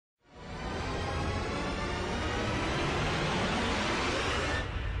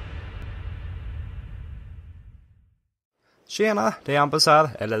Tjena, det är Hampus här,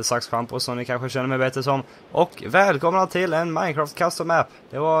 eller Saxchampus som ni kanske känner mig bättre som. Och välkomna till en Minecraft Custom Map.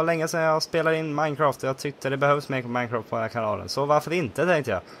 Det var länge sedan jag spelade in Minecraft och jag tyckte det behövs mer Minecraft på den här kanalen. Så varför inte,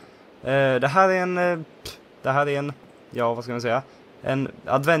 tänkte jag. Det här är en, ja vad ska man säga, en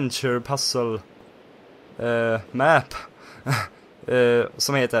adventure puzzle map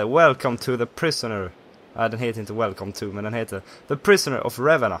som heter Welcome to the Prisoner. Den heter inte Welcome to, men den heter The Prisoner of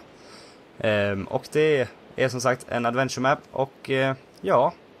Ravena. Och det är som sagt en adventure map och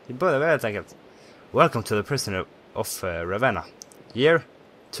ja, vi börjar väl helt enkelt. Welcome to the Prisoner of Ravena. Year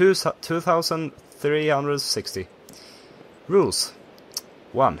 2360. Rules.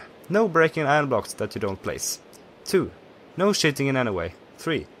 1. No breaking iron blocks that you don't place. 2. No cheating in any way.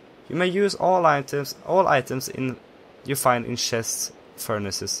 3. You may use all items you find in chests,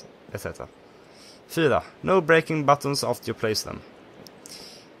 furnaces, etc. 4. No breaking buttons after you place them.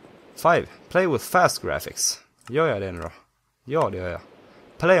 5. Play with fast graphics. Gör jag det nu då? Ja, det gör jag.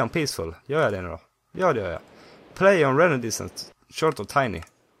 Play on peaceful. Gör jag det nu då? Ja, det gör jag. Play on random distance, short or tiny.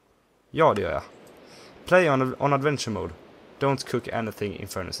 Ja, det gör jag. Play on adventure mode. Don't cook anything in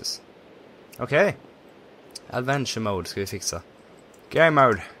furnaces. Okej. Adventure mode ska vi fixa. Game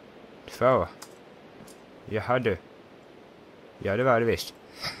mode 2. Jaha du. Ja, det var det visst.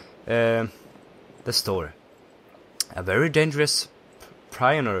 The story. A very dangerous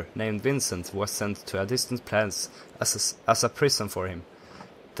prisoner named Vincent was sent to a distant planet as a prison for him.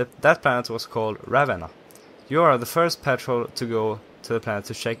 That planet was called Ravena. You are the first patrol to go to the planet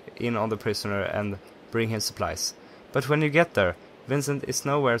to check in on the prisoner and bring him supplies. But when you get there, Vincent is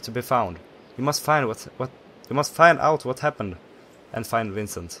nowhere to be found. You must find out what happened and find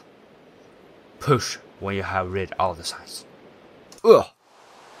Vincent. Push when you have read all the signs.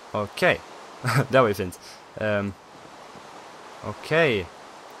 Okej. Det var ju fint. Okej.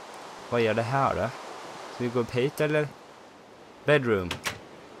 Vad är det här då? Ska vi gå upp hit eller? Bedroom.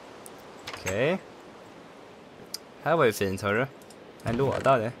 Okej. Här var ju fint, hörru. En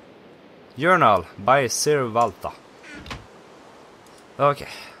låda det. Journal by Zero Valta. Okej.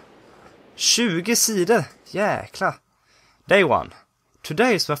 20 sidor. Jäklar. Day 1.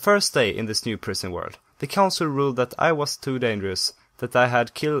 Today is my first day in this new prison world. The council ruled that I was too dangerous, that I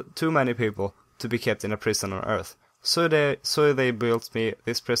had killed too many people to be kept in a prison on Earth. So they built me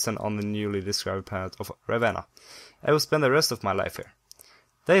this prison on the newly described planet of Ravena. I will spend the rest of my life here.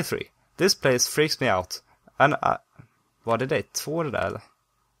 Day 3. This place freaks me out. And var det day 2 det där eller?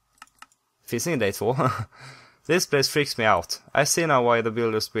 Finns ingen day 2. This place freaks me out. I see now why the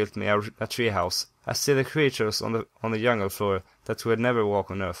builders built me a treehouse. I see the creatures on the jungle floor that would never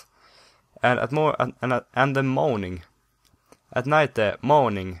walk on Earth. And the moaning. At night the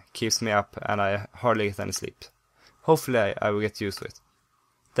moaning keeps me up and I hardly get any sleep. Hopefully I will get used to it.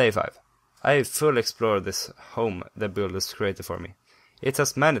 Day 5. I fully explored this home the builders created for me. It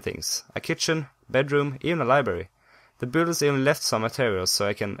has many things. A kitchen, bedroom, even a library. The builders even left some materials so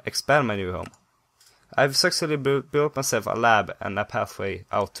I can expand my new home. I've successfully built myself a lab and a pathway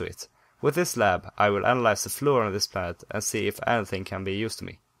out to it. With this lab, I will analyze the flora on this planet and see if anything can be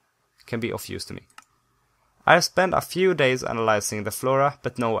of use to me. I spent a few days analyzing the flora,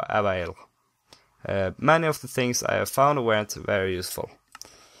 but no avail. Many of the things I have found weren't very useful.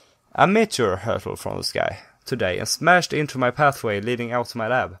 A meteor hurtled from the sky today and smashed into my pathway leading out to my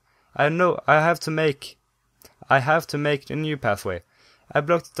lab. I have to make a new pathway. I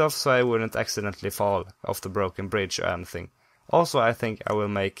blocked it off so I wouldn't accidentally fall off the broken bridge or anything. Also, I think I will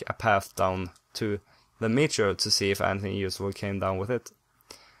make a path down to the meteor to see if anything useful came down with it.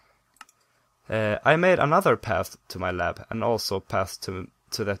 I made another path to my lab and also path to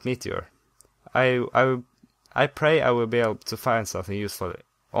that meteor. I pray I will be able to find something useful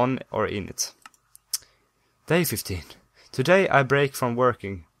on or in it. Day 15. Today I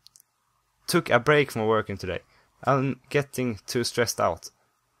took a break from working today. I'm getting too stressed out.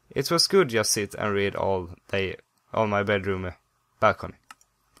 It was good just sit and read all day on my bedroom balcony.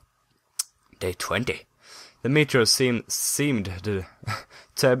 Day 20. The meteor seemed to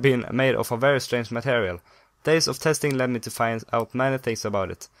have been made of a very strange material. Days of testing led me to find out many things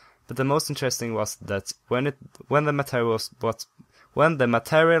about it. But the most interesting was that when the material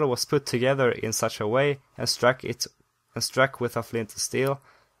was put together in such a way and struck with a flint and steel,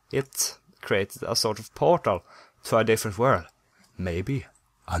 it created a sort of portal to a different world. Maybe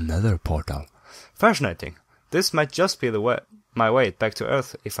another portal. Fascinating. This might just be my way back to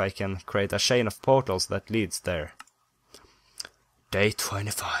Earth if I can create a chain of portals that leads there. Day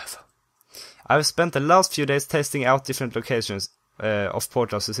 25. I've spent the last few days testing out different locations of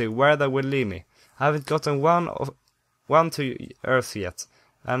portals to see where they will lead me. I haven't gotten one to Earth yet,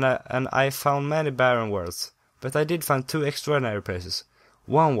 and I found many barren worlds. but I did find 2 extraordinary places.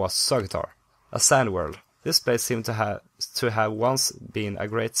 One was Sagtar, a sand world. This place seemed to have once been a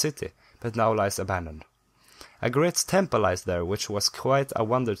great city, but now lies abandoned. A great temple lies there, which was quite a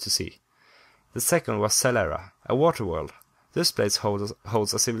wonder to see. The second was Celera, a water world. This place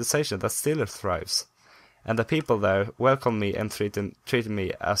holds a civilization that still thrives, and the people there welcomed me and treated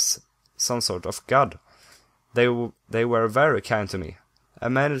me as some sort of god. They were very kind to me. I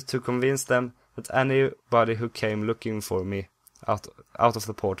managed to convince them that anybody who came looking for me out of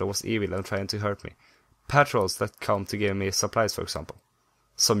the portal was evil and trying to hurt me. Patrols that come to give me supplies, for example.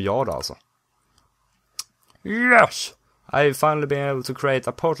 Som jag då alltså. Yes! I've finally been able to create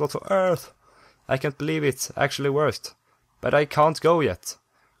a portal to Earth. I can't believe it actually worked. But I can't go yet.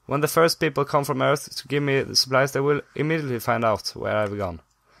 When the first people come from Earth to give me the supplies, they will immediately find out where I've gone.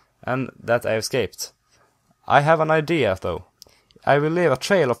 And that I escaped. I have an idea, though. I will leave a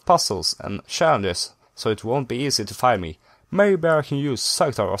trail of puzzles and challenges, so it won't be easy to find me. Maybe I can use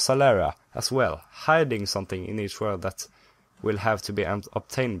Sagtar or Celera as well, hiding something in each world that will have to be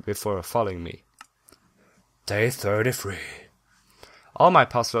obtained before following me. Day 33. All my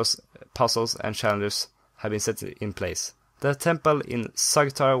puzzles and challenges have been set in place. The temple in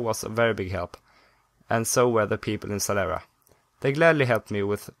Sagtar was a very big help, and so were the people in Celera. They gladly helped me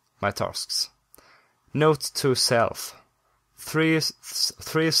with my tasks. Note to self.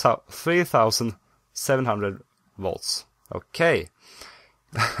 3,700 volts. Okay.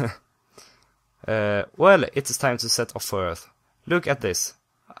 Well, it is time to set off for Earth. Look at this.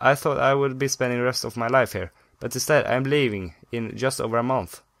 I thought I would be spending the rest of my life here, but instead I am leaving in just over a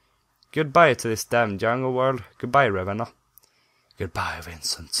month. Goodbye to this damn jungle world. Goodbye, Ravena. Goodbye,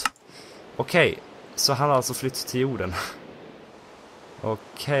 Vincent. Okej, så han har alltså flyttat till jorden.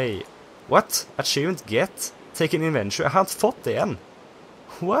 Okej. What? Achievement get? Take an adventure? Jag har inte fått det än.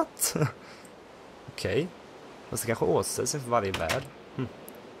 What? Okej. Fast det kanske åtställs inför varje värld.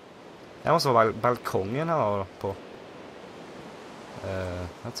 Det måste vara balkongen han har på.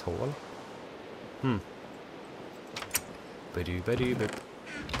 Ett hål.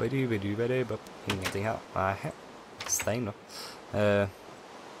 Ingenting här. Nej. Stäng då.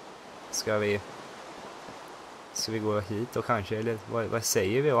 Ska vi gå hit och kanske, eller vad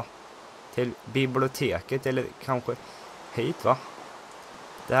säger vi då? Till biblioteket eller kanske hit, va?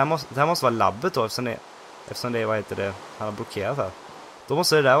 Det här måste vara labbet då, eftersom det vad heter det, han har blockerat här. Då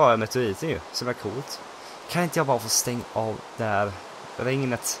måste det där vara meteoriten ju, som är coolt. Kan inte jag bara få stänga av det här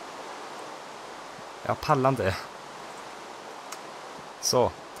regnet? Jag pallar inte.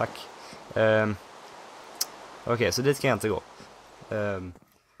 Så, tack. Okej, så dit kan jag inte gå. Men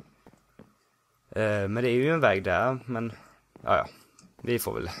det är ju en väg där, men ja. Vi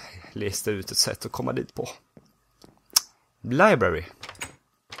får väl lista ut ett sätt att komma dit på. Library.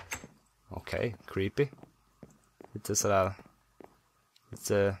 Okej, creepy. Lite sådär.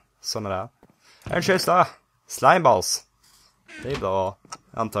 Lite sådana där. En kista. Slimeballs. Det är bra,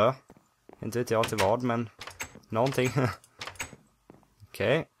 antar jag. Inte vet jag till vad, men någonting.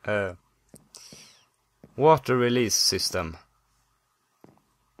 Okej. Water release system.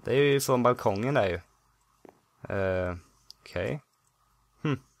 Det är ju från balkongen där ju. Okej.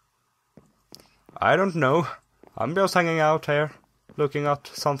 I don't know. I'm just hanging out here. Looking at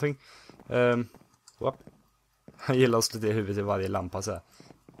something. Whoop. Jag gillar att slå till huvudet i varje lampa så här.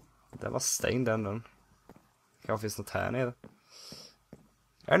 Det var stängd den. Kanske finns något här nere.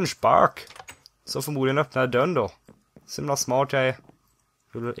 En spark. Så förmodligen öppnar dörren då. Så himla smart jag är.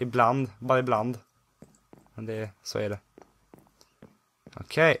 Ibland, bara ibland. Men så är det.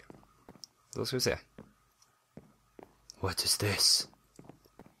 Okej. Då ska vi se. What is this?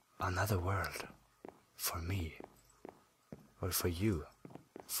 Another world. For me. Or for you.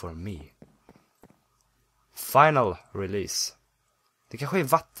 For me. Final release. Det kanske är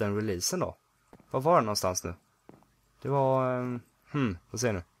vattenreleasen då. Var var det någonstans nu? Det var... vad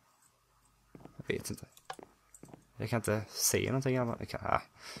ser nu? Jag vet inte. Jag kan inte se någonting annat.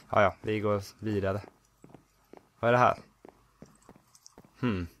 Ja, vi går vidare. Vad är det här?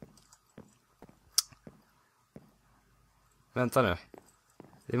 Vänta nu.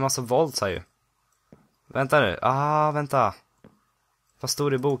 Det är en massa volts här ju. Vänta nu. Vänta. Vad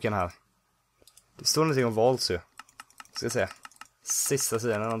stod det i boken här? Det står någonting om volts ju. Ska se. Sista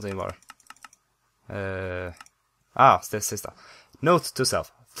sidan eller någonting var det. Det sista. Note to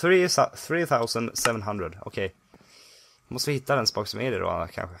self. 3,700. Okej. Måste vi hitta den spak som är det då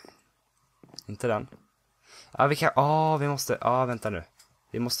kanske. Inte den. Vi kan... vi måste... vänta nu.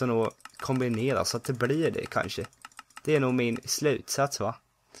 Vi måste nog kombinera så att det blir det kanske. Det är nog min slutsats, va?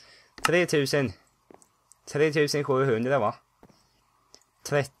 3700, va?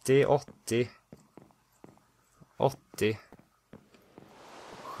 30, 80. 80.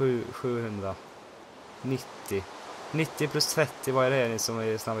 700. 90. 90 plus 30, vad är det ni som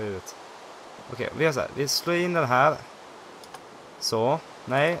är snabba ut? Okej, vi gör så här. Vi slår in den här. Så.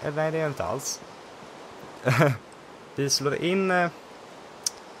 Nej, det är inte alls. Vi slår in...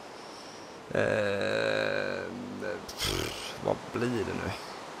 vad blir det nu?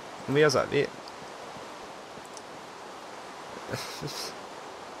 Vi gör så här.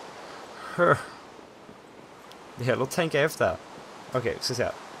 Det gäller att tänka efter här. Okej, vi ska se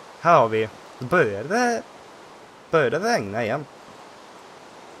här. Här har vi... Började det regna igen?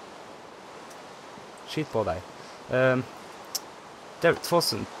 Shit på dig. Det är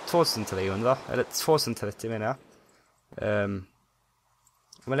 2300. Eller 2030 menar jag.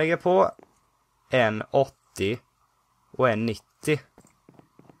 Om jag lägger på en 80 och en 90.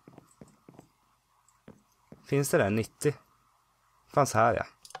 Finns det där 90? Fanns här, ja.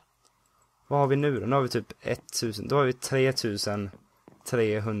 Vad har vi nu då? Nu har vi typ 1000. Då har vi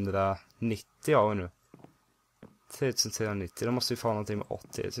 3390 av nu. 3390. Då måste vi få någonting med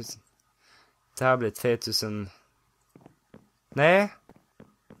 80 000. Det här blir 3000. Nej.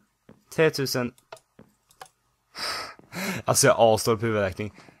 3000. Alltså jag avstår på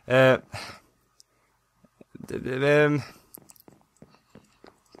huvudräkning.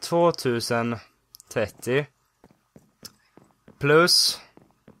 2030 plus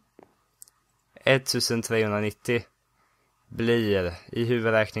 1390 blir i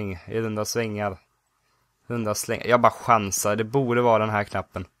huvudräkning i runda svängar. Runda slängar. Jag bara chansar. Det borde vara den här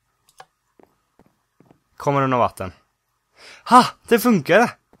knappen. Kommer det någon vatten? Ha! Det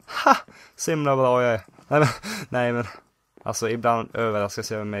funkar! Ha! Så himla bra jag är. Nej men. Alltså ibland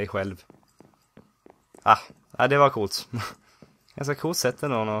överraskas jag över mig själv. Det var coolt. Ganska coolt sätt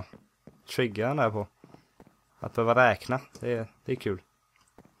ändå att trigga den där på. Att behöva räkna. Det är kul.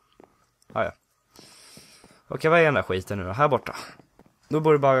 Ja. Okej, vad är den där skiten nu då? Här borta. Då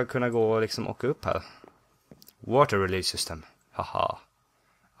borde det bara kunna gå och liksom åka upp här. Water release system. Haha.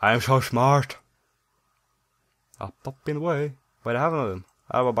 I'm so smart. Up in the way. Vad är det här för något rum?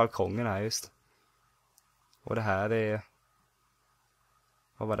 Här var balkongen här just. Och det här är...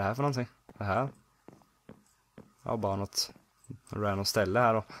 Vad var det här för någonting? Det här? Ja, bara något random ställe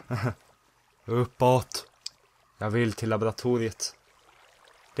här då. Uppåt. Jag vill till laboratoriet.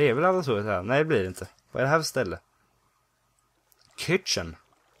 Det är väl laboratoriet här? Nej, det blir det inte. Vad är det här för ställe? Kitchen.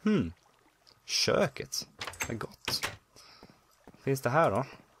 Köket. Det är gott. Finns det här då?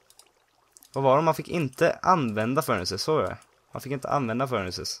 Vad var det? Man fick inte använda furnaces, så är det. Man fick inte använda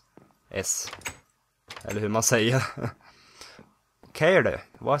furnaces. S. Eller hur man säger. Okej då.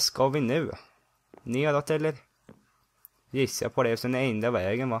 Vad ska vi nu? Neråt eller? Gissar på det som den enda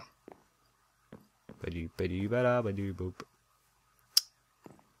vägen, va?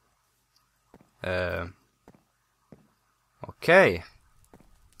 Okej.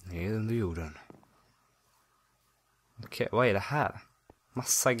 Ner under jorden. Okej, vad är det här?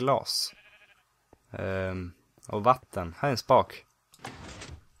 Massa glas. Och vatten. Här är en spak.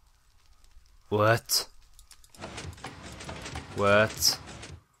 What?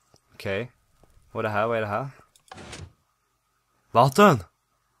 Okej. Och det här, vad är det här? Vatten!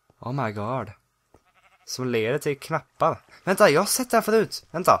 Oh my god. Som leder till knappar. Vänta, jag har sett det här förut.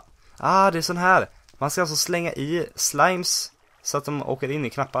 Vänta. Det är sån här. Man ska alltså slänga i slimes så att de åker in i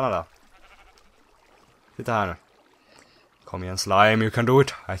knapparna där. Titta här nu. Kom igen slime, you can do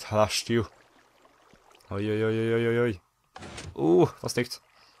it. I trust you. Oj. Vad snyggt.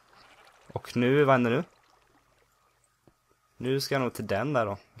 Och nu, vad händer nu? Nu ska jag nog till den där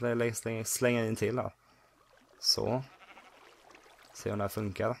då. Slänga in till här. Så. Se om det här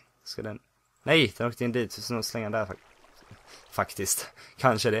funkar. Ska den... Nej, den åkte in dit. Så nu slänga där faktiskt.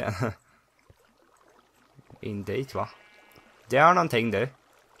 Kanske det. In dit, va? Det är någonting du.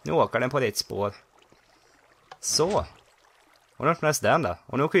 Nu åker den på ditt spår. Så. Och nu öppnas den där.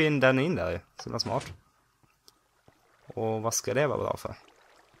 Och nu åker den in där. Så det var smart. Och vad ska det vara bra för?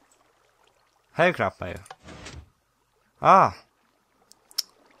 Här är knappen ju.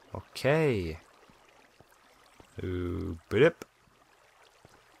 Okej.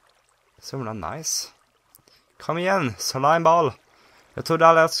 Så himla nice. Kom igen, slimeball. Jag trodde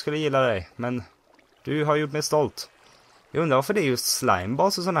aldrig att jag skulle gilla dig, men du har gjort mig stolt. Jag undrar varför det är just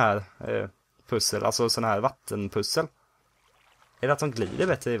slimeballs och sån här pussel, alltså sån här vattenpussel. Är det att de glider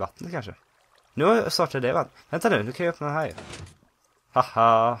bättre i vattnet kanske? Nu har jag startat det vatten. Vänta nu kan jag öppna den här ju.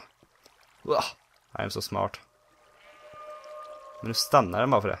 Haha. Jag är så smart. Men nu stannar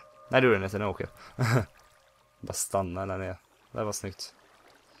den bara för det. Nej, det gjorde den inte när jag åker. Bara stannar där nere. Det var snyggt.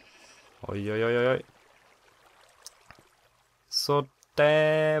 Oj. Så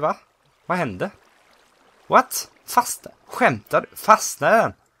det... Va? Vad hände? What? Fastna? Skämtar du? Fastnar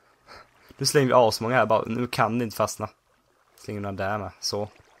den? Nu slänger vi asmånga här bara. Nu kan det inte fastna. Slänger den där med. Så.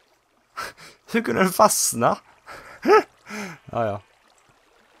 Hur kunde den fastna? Ja.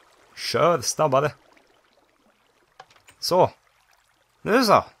 Kör snabbare. Så. Nu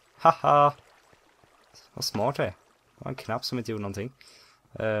så. Haha. Vad smart det är. Det var en knapp som inte gjorde någonting.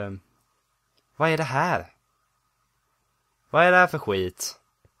 Vad är det här? Vad är det här för skit?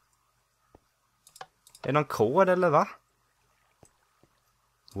 Är det någon kod eller va?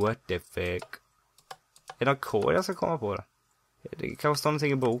 What the fuck? Är det någon kod jag ska komma på det? Det kanske står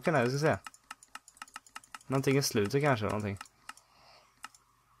någonting i boken här, jag ska se. Någonting i slutet kanske, någonting.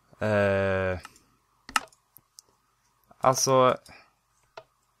 Alltså...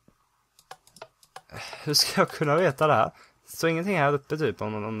 Hur ska jag kunna veta det här? Det står ingenting här uppe typ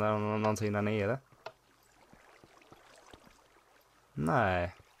om någonting där nere.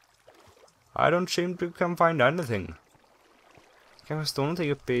 Nej. I don't seem to can find anything. Kanske står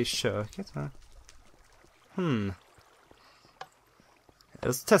någonting uppe i köket. Eller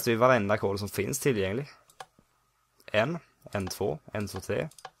så testar vi varenda kod som finns tillgänglig. N2, N2, 3.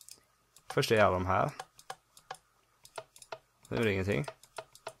 Först är alla de här. Nu är det ingenting.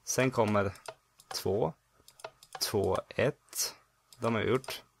 Sen kommer 2, 2, 1. De har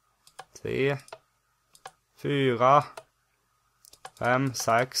gjort. 3, 4, 5,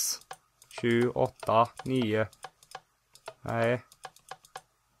 6, 7, 8, 9. Nej.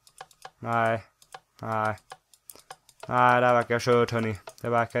 Nej, det här verkar kört hörni. Det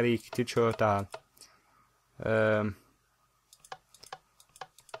verkar riktigt kört det här.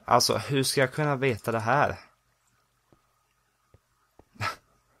 Alltså, hur ska jag kunna veta det här?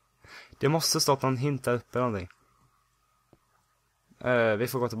 Det måste stått någon hint där uppe eller någonting. Vi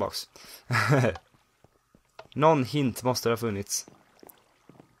får gå tillbaks. Någon hint måste det ha funnits.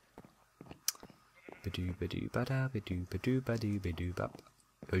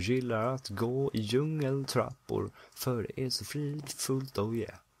 Jag gillar att gå i djungeltrappor, för det är så fridfullt, oh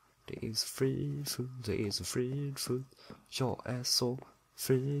yeah. Det är så fridfullt, det är så fridfullt. Jag är så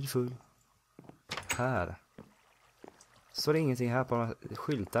fridfull. Här. Så det är ingenting här på de här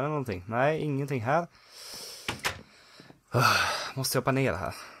skyltarna eller någonting. Nej, ingenting här. Måste jag hoppa ner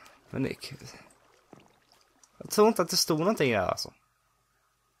här. Men det... Jag tror inte att det stod någonting här alltså.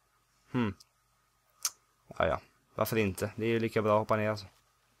 Ja. Varför inte? Det är ju lika bra att hoppa ner alltså.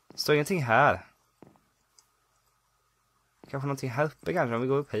 Det står ingenting här. Kanske någonting här uppe kanske om vi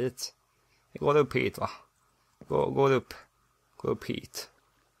går upp hit. Vi går upp hit va? Går upp hit.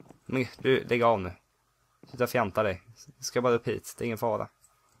 Men du, lägg av nu. Sluta fjanta dig. Jag ska bara upp hit. Det är ingen fara.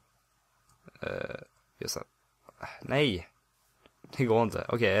 Just det. Nej. Det går inte.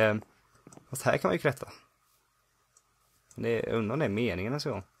 Okej. Fast här kan man ju klättra. Undrar om det är meningen en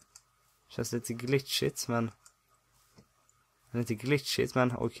gång. Känns lite glitchigt men... Lite glitchigt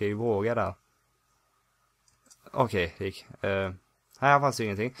men okej, våga där. Okej, det gick. Här fanns ju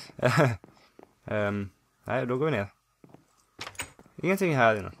ingenting. Nej, då går vi ner. Ingenting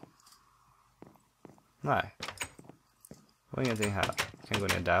här inne. Nej. Och ingenting här. Jag kan gå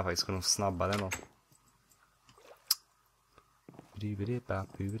ner där faktiskt, gå nog snabbare ändå.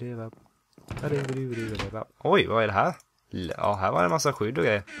 Oj, vad är det här? Ja, här var det en massa skydd och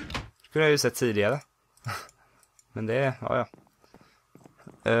grejer. Det skulle jag ju sett tidigare. Men det, ja.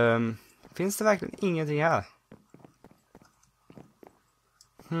 Finns det verkligen ingenting här?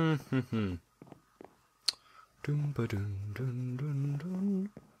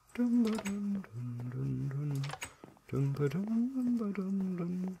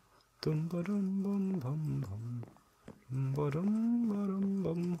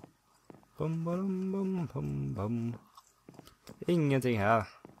 Ingenting här.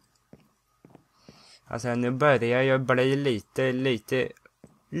 Alltså nu börjar jag bli lite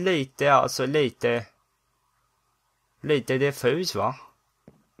diffus va?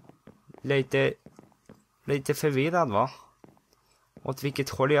 Lite förvirrad va? Åt vilket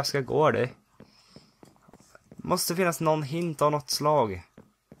håll jag ska gå det? Måste finnas någon hint av något slag.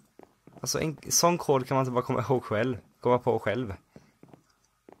 Alltså en sån kod kan man inte bara komma på själv.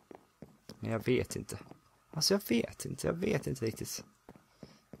 Men jag vet inte. Alltså jag vet inte riktigt.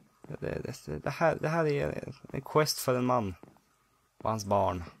 Det här är en quest för en man och hans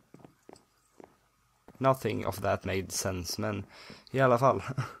barn. Nothing of that made sense, men i alla fall.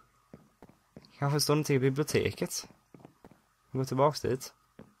 Kanske står det till biblioteket. Gå tillbaks dit.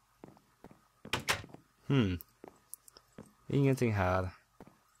 Ingenting här.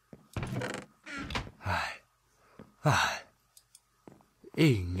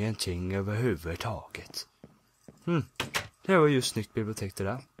 Ingenting överhuvudtaget. Det var ju snyggt bibliotek det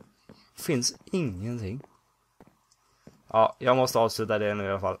där. Finns ingenting. Ja, jag måste avsluta det nu i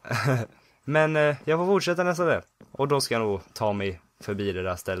alla fall. Men jag får fortsätta nästa del. Och då ska jag nog ta mig förbi det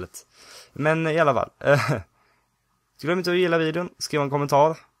där stället. Men i alla fall. Glöm inte att gilla videon, skriva en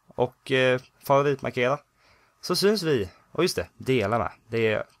kommentar och favoritmarkera. Så syns vi. Och just det, dela med. Det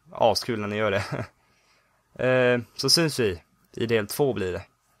är askul när ni gör det. Så syns vi. I del 2 blir det.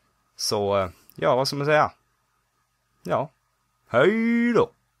 Så ja, vad ska man säga? Ja. Hej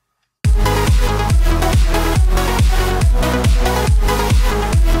då!